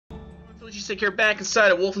Just here back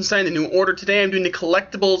inside of Wolfenstein: The New Order. Today I'm doing the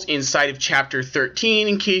collectibles inside of Chapter 13.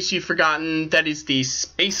 In case you've forgotten, that is the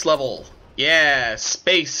space level. Yeah,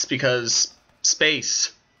 space, because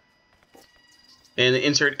space. And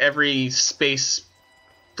insert every space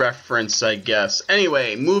reference, I guess.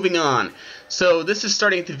 Anyway, moving on. So this is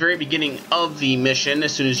starting at the very beginning of the mission,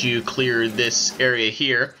 as soon as you clear this area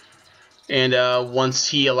here. And once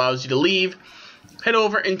he allows you to leave, head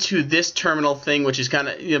over into this terminal thing, which is kind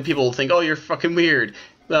of, you know, people will think, oh, you're fucking weird.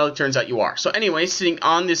 Well, it turns out you are. So anyway, sitting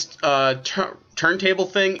on this turntable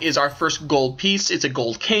thing is our first gold piece. It's a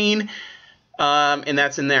gold cane, and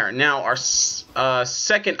that's in there. Now, our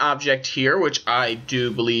second object here, which I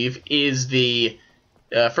do believe is the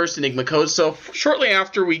first enigma code. So shortly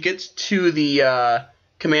after we get to the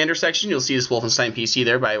commander section, you'll see this Wolfenstein PC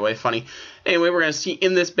there, by the way, funny. Anyway, we're going to see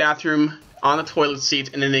in this bathroom, on the toilet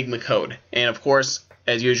seat, an enigma code. And of course,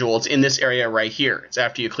 as usual, it's in this area right here. It's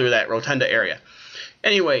after you clear that rotunda area.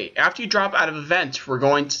 Anyway, after you drop out of a vent, we're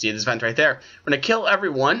going to see this vent right there. We're going to kill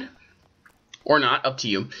everyone, or not, up to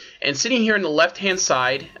you. And sitting here on the left-hand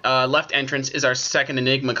side, left entrance, is our second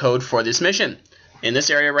enigma code for this mission. In this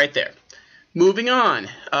area right there. Moving on,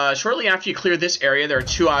 shortly after you clear this area, there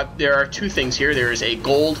are two things here. There is a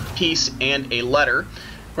gold piece and a letter.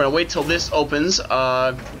 We're going to wait till this opens.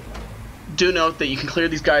 Do note that you can clear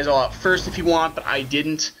these guys all out first if you want, but I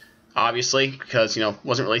didn't, obviously, because, you know,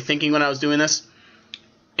 wasn't really thinking when I was doing this.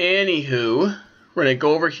 Anywho, we're going to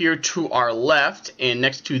go over here to our left, and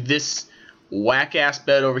next to this whack-ass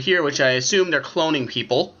bed over here, which I assume they're cloning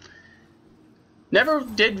people. Never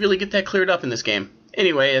did really get that cleared up in this game.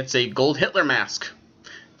 Anyway, it's a gold Hitler mask.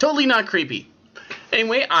 Totally not creepy.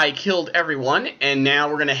 Anyway, I killed everyone, and now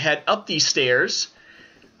we're going to head up these stairs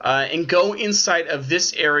and go inside of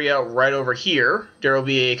this area right over here. There will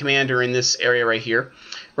be a commander in this area right here.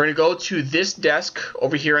 We're going to go to this desk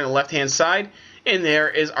over here on the left-hand side, and there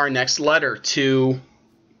is our next letter to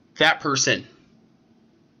that person.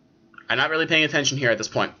 I'm not really paying attention here at this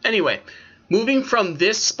point. Anyway, moving from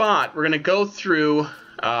this spot, we're going to go through...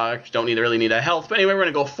 don't really need a health, but anyway, we're going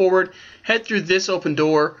to go forward, head through this open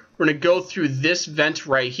door. We're going to go through this vent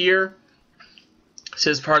right here. This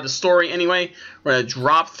is part of the story anyway. We're going to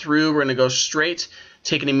drop through. We're going to go straight,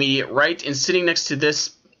 take an immediate right, and sitting next to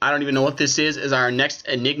this, I don't even know what this is our next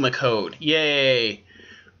enigma code. Yay!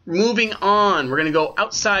 Moving on, we're going to go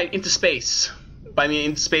outside into space. By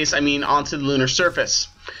into space, I mean onto the lunar surface.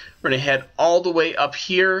 We're going to head all the way up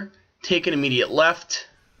here, take an immediate left,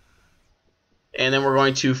 and then we're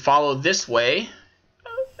going to follow this way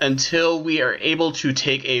until we are able to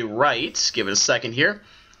take a right. Give it a second here.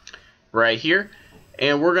 Right here.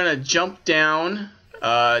 And we're going to jump down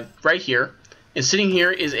right here. And sitting here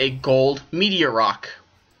is a gold meteor rock.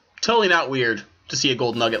 Totally not weird to see a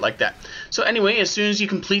gold nugget like that. So anyway, as soon as you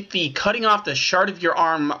complete the cutting off the shard of your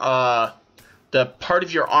arm, the part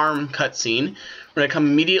of your arm cutscene, we're going to come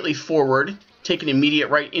immediately forward, take an immediate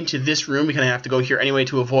right into this room. We're going to have to go here anyway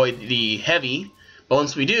to avoid the heavy. But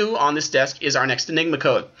once we do, on this desk is our next enigma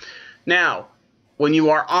code. Now, when you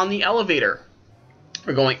are on the elevator,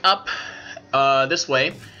 we're going up this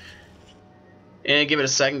way. And give it a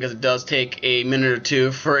second because it does take a minute or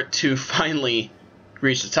two for it to finally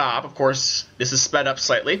reach the top. Of course, this is sped up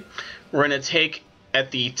slightly. We're going to take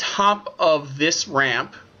at the top of this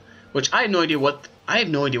ramp, which I have no idea what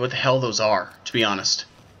the hell those are, to be honest.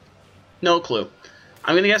 No clue.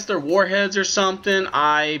 I'm going to guess they're warheads or something.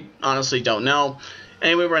 I honestly don't know.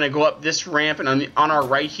 Anyway, we're going to go up this ramp, and on our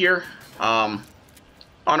right here,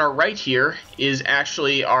 is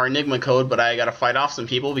actually our enigma code, but I got to fight off some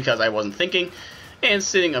people because I wasn't thinking. And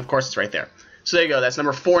sitting, of course, it's right there. So there you go. That's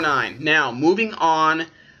number 49. Now, moving on,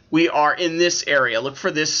 we are in this area. Look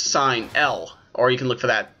for this sign, L, or you can look for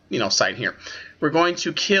that, sign here. We're going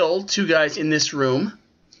to kill two guys in this room.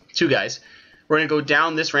 Two guys. We're going to go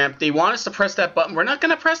down this ramp. They want us to press that button. We're not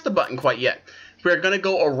going to press the button quite yet. We're going to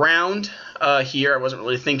go around here. I wasn't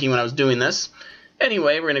really thinking when I was doing this.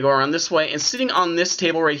 Anyway, we're going to go around this way. And sitting on this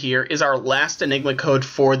table right here is our last enigma code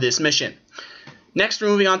for this mission. Next, we're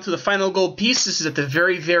moving on to the final gold piece. This is at the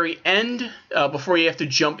very, very end. Before you have to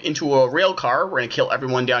jump into a rail car, we're going to kill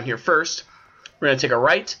everyone down here first. We're going to take a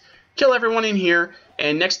right, kill everyone in here.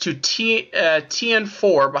 And next to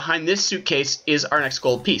TN4, behind this suitcase, is our next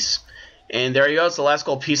gold piece. And there you go. It's the last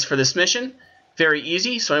gold piece for this mission. Very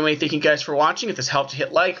easy. So anyway, thank you guys for watching. If this helped,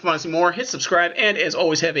 hit like. If you want to see more, hit subscribe. And as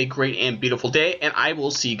always, have a great and beautiful day. And I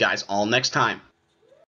will see you guys all next time.